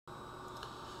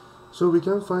So we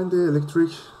can find the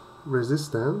electric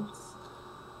resistance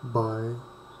by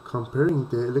comparing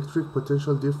the electric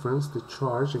potential difference the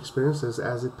charge experiences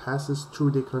as it passes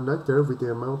through the conductor with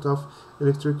the amount of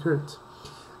electric current.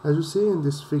 As you see in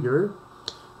this figure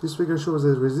shows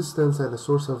a resistance and a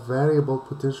source of variable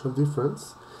potential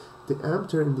difference. The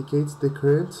ammeter indicates the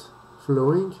current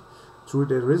flowing through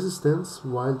the resistance,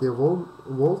 while the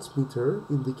voltmeter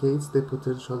indicates the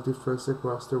potential difference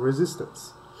across the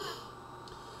resistance.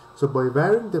 So by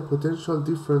varying the potential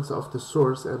difference of the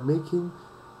source and making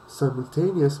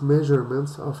simultaneous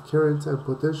measurements of current and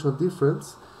potential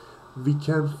difference, we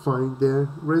can find their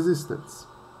resistance.